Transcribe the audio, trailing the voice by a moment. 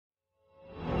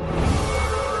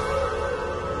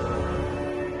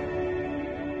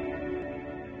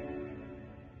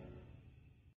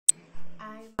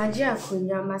Ajia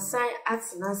kunya masai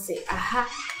atina se aha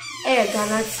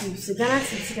GhanaTube so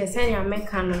GhanaTube the send ya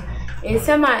meka no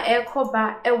ensema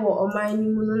ekoba ewo oman ni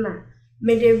mu no na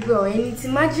medebro eniti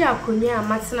magia kunya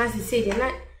amatina se de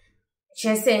na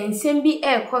chese ensem bi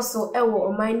ekoso ewo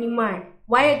oman ni mu a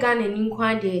waye Ghana ni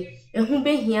nkwa de ehu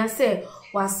behia se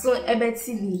waso ebe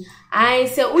TV ai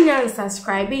se unya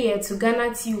subscribe ye to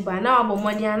GhanaTube na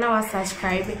abomodi na wa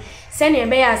subscribe send ye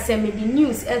be ya se me the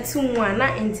news etu mu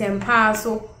na intempa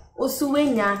so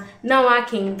osuwenya na wa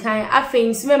kenkan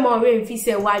afensi me mo remfi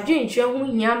se wadwentwe ho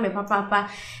hia me papapa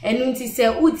enu nti se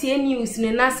utie news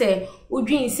ne na se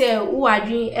udwin se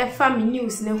uwadwin efa me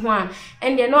news ne ho a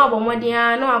ende na abomodi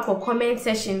na akọ comment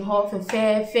section ho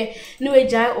fefefe no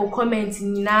ejai o comment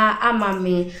nyina ama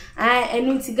me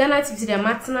enu nti GhanaTube de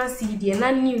matena CD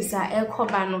na news a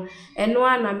ekoba no eno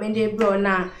ana mede bro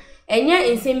na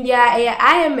enye nsembia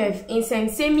IMF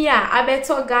insensemia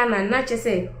abeto Ghana na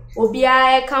chese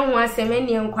obia ka ho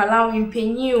asemene nkwala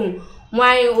mpanyin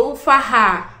wan ofa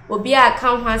ha obia ka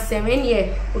ho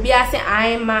asemene obia se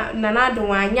aima nanado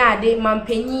wanya ade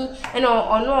mampanyin ena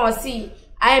ono osi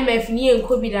IMF ni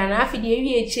enkobida na afide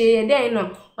ewie den no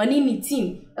oni ni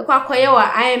team ekwakoye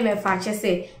wa IMF a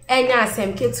chese enya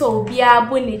asem keto obia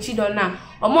bonechi do na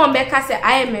omo mbeka se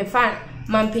IMF a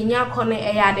mampanyin akono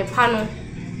eyade pa no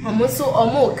omo so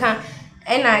omo ka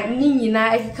ena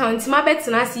ninyina account ma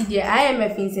betena si de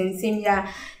IMF insensem ya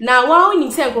na wa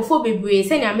oni se nkofo bebre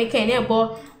se nya meka na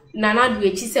ebo nanado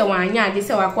echi se wanya ade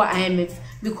se wakọ IMF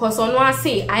because ono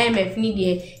ase IMF ni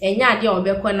de enya ade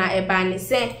obekọ na eba ne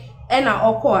se ena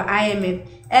okọ IMF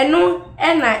eno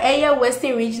ena eye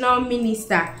Western Regional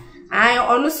Minister ai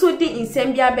ono so de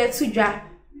insem bia betudwa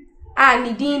a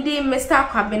ni din de Mr.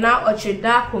 Kwabena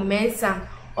Ocheda Komensa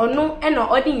ono ena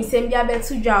odi insem bia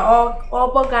betudwa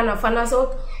obo Ghana fana so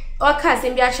oka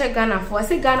sem bia hye Ghana fo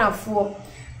se Ghana fo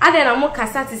ade na mo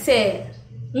kasa te se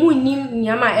munnim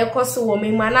nyama ekoso wo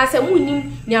memu na se munnim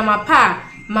nyama pa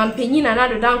mampanyin na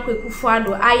nado danko ekufu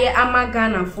ado aye ama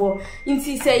Ghana fo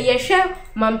nti se yehwe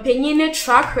mampanyin ne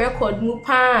track record mu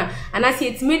pa ana se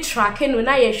etimi track no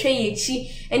na yehwe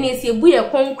yechi ene se ebu ye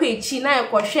konko echi na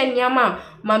ekohwe nyama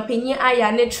mampanyin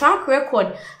aya ne track record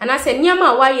ana se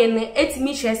nyama waye ne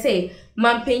etimi hwe se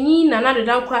mampanyin na nado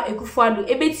danko ekufu ado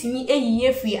ebetimi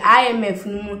eyiye free IMF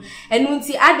no mu enu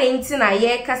nti ade nti na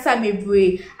ye kasa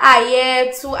bebre aye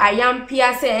to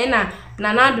ayampia se ena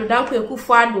nanado danko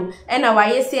ekufu ado ena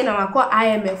waye se na makọ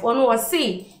IMF ono wo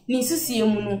se ni susie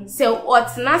mu no se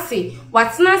otenase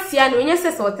watenase ya no enye se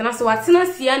otenase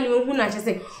watenase ya no ehu na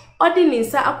chese odi ni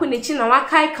nsa akonechi na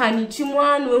wakai kan twimu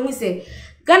anu ehu se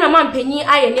Ghana mampanyin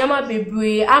aye niama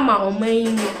bebre ama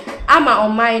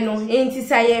oman no enti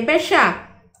sa ye behwa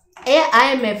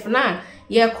IMF na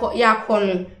ya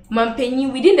kono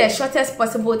mampanyin within the shortest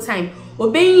possible time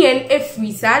obenyen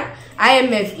efri sad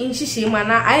IMF inhihye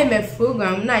mana IMF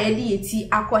program na ye de yeti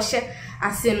akohye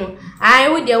ase no ai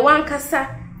we de wankasa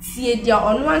tie dia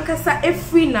ono wankasa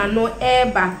efri na no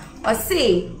eba or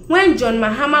say when John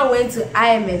Mahama went to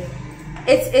IMF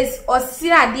it is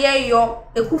osiade yo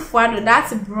ekufuado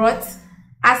that brought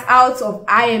us out of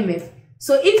IMF.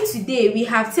 So if today we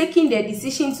have taken the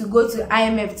decision to go to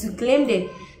IMF to claim the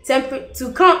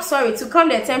to calm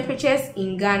the temperatures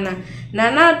in Ghana,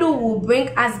 Nanado will bring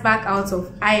us back out of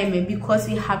IMF because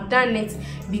we have done it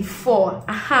before.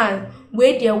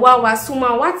 Where the wawa suma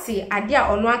wati adia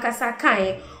onwakasa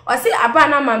kan or say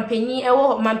abana mampanyin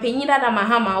ewo mampanyin dada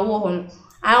Mahama wo hon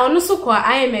I ono so kwa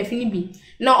IMF ni bi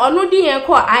na ono di yen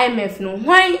kwa IMF no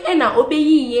hwan e na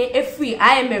obeyi yen e free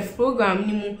IMF program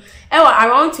ni mu ewa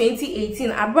around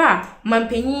 2018 abra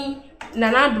mampanyin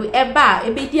nanado eba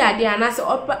ebedi ade anase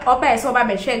oba eso oba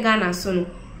behwe Ghana so no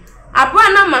abra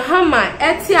na Mahama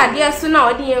eti ade so na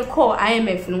odi yen kwa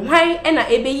IMF no hwan e na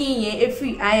ebeyi yen e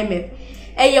free IMF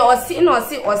eye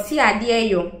osi ade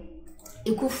yo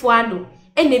ekufuado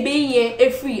ene be yen e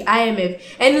free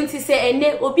IMF enu nti se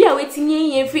ene obi a wetinye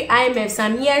yen free IMF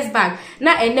some years back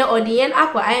na ene odien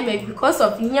akwa IMF because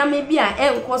of nyame bi a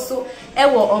enkoso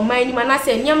ewo oman ni mana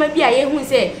se nyame bi a yehu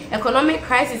se economic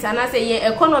crisis ana se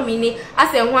yen economy ni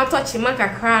ase ho atochi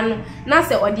makakra no na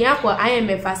se odien akwa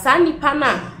IMF asani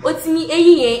pana otimi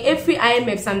eyi yen e free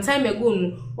IMF some time ago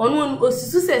no onu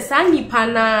osusu se sani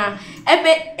pana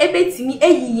ebe timi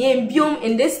eyi yen biom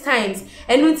in this times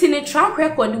enu nti ne track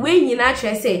record we nyina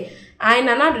say I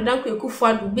nanado danko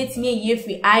ekufuado betimi eyi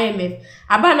free IMF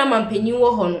aba na mampanyin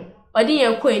wo ho no odi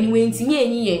yen ko anyway ntimi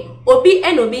enyi ye obi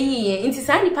eno be yi nti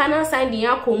sa nipa na sign the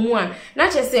akomu a na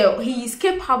che say he is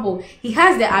capable, he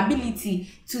has the ability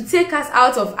to take us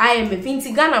out of IMF.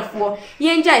 Inti Ghana for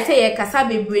yenja say ye kasa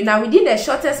bebre na within the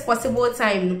shortest possible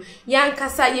time no yan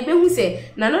kasa ye be hu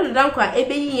say na no dan kwa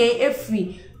ebe yi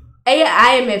efri eye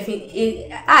IMF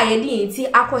ye di nti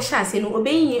akosha se no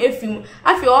obe yi efri mu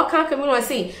afi o kan kemi no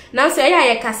say na so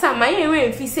ye kasa ma ye we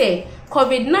mfi say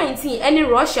COVID-19 any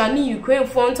Russia ni Ukraine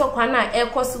for ntokwa na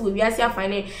ekoso we biase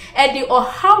afane e di o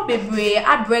how bebre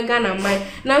abre Ghana man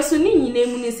na so ni nyina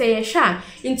mu ni say ye hwa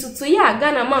ntutu ya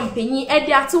Ghana man panyi e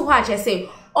di ato ho ache say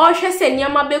o hwe se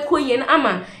niam bekoye na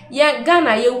ama ye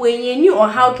Ghana ye wenye ni o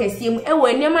how kesiem e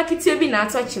we niam kitie bi na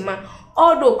atochima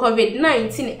although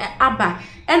COVID-19 aba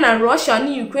e na Russia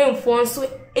ni Ukraine for so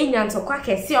enya ntokwa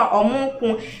kese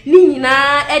omonko ni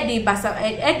nyina e di basa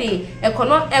e di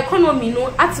economy no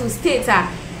atu state a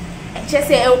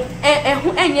chese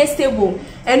hu enye stable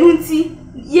enu nti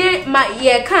ye ma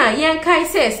ye kan ye kai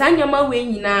se sanyama we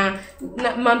nyina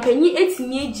mampanyi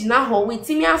etimi agina ho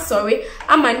wetimi asori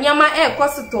ama nyama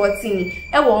ekoso totin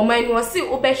e wo oman no se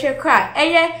obehwe kra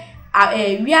eye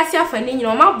wiase afane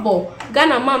nyina omabo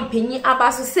Ghana mampanyi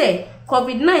abaso se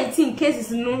COVID-19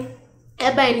 cases no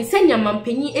eba ni senya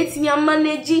mampanyi etimi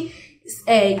manage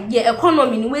ye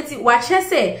economy ni weti wache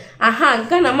se aha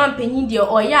Ghana mampanyi de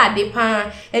oya ade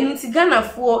pa enu ti Ghana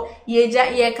fo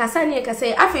ye kasa ne kasa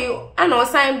afi ana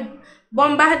osan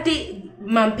bombarde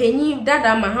mampanyi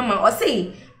dada Mahama o say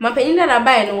mampanyi dada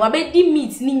bai no wabedi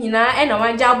meat ni nyina na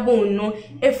waja bone no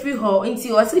efri ho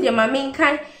nti o say de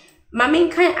mamenkan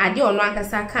ade ono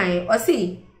akasa kan o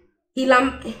say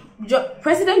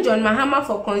President John Mahama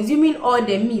for consuming all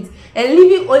the meat and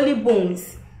leaving only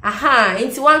bones. Aha,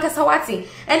 into one kasawati.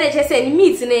 And I just said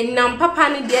meat and nam papa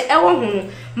ni de ewo ho.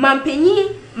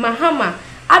 Mampanyi Mahama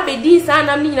abedi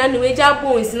sana ni na weja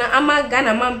bones na ama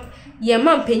Ghana mam ye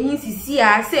mampanyi sisi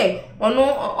a say ono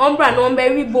ombra no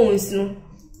berry bones no.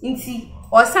 Inti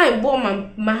osan bo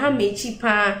Mahama echi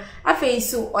pa afi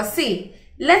so o say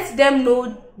let them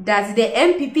know that the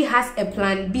MPP has a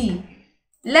plan B.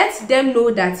 Let them know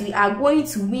that we are going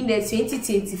to win the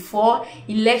 2024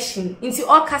 election. Into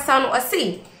all kasano or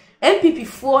say MPP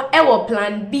 4 ewo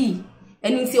plan B.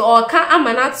 And into all ka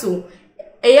amanato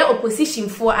opposition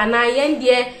 4 and I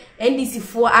NDC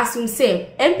 4 assume say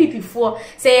MPP 4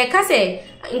 say kase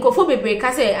nkofo bebre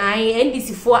kase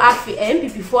NDC 4 afi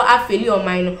MPP 4 afeli o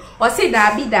mine or say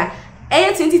da bi da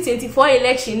 2024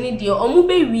 election ni dio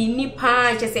omube wi ni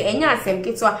pa che say enya asem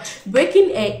ketwa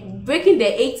breaking the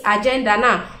 8th agenda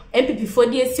na MPP 4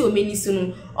 DSC omeni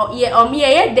sunu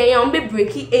ye den ya ombe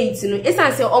breaking 8 no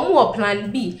esan say omo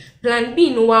plan B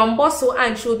no wan boso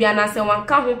ancho bia na say wan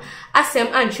ka ho asem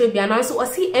ancho bia na so o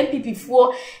see MPP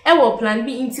 4 e wo plan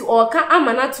B nti o ka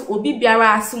amana to obi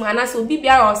biara asum ana so obi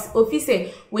biara office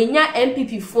wenya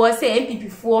MPP 4 say MPP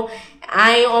 4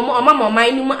 ai omo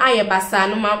man ni mu aye basa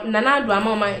no na na do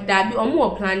ama da bi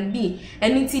omo plan B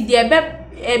enti de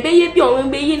ebe ye bi omo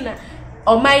be yi na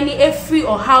oman ni efri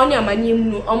or how ni amanyem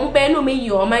nu omube no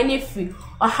meyi oman ni efri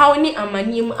or how ni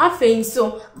amanyem afen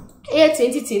so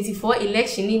 2024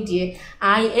 election ni de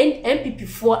MPP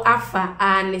 4 afa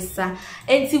anisa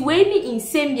enti we ni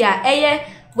insembia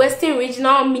Western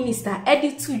Regional Minister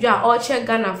Edith Tuja Oche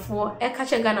Ghana 4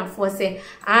 ekache Ghana 4 say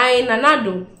ai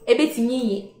nanado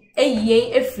ebetimi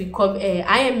eyen efri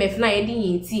IMF na yedi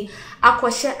yenti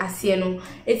akwoshe ase no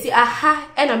eti aha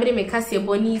na me me kase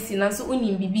boni isi na so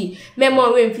unim bibi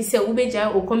memo we mfi se ubeja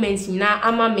o comment na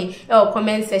ama me o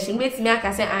comment section betimi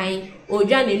akase ai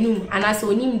odwa nenum anase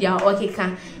onim dia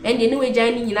okeka ende ne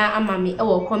weja ni nyina ama me e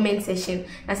wo comment section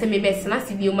na se me best na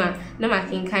se bioma na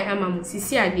makenkan ama mu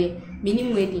sisi ade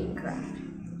minim wedi nkra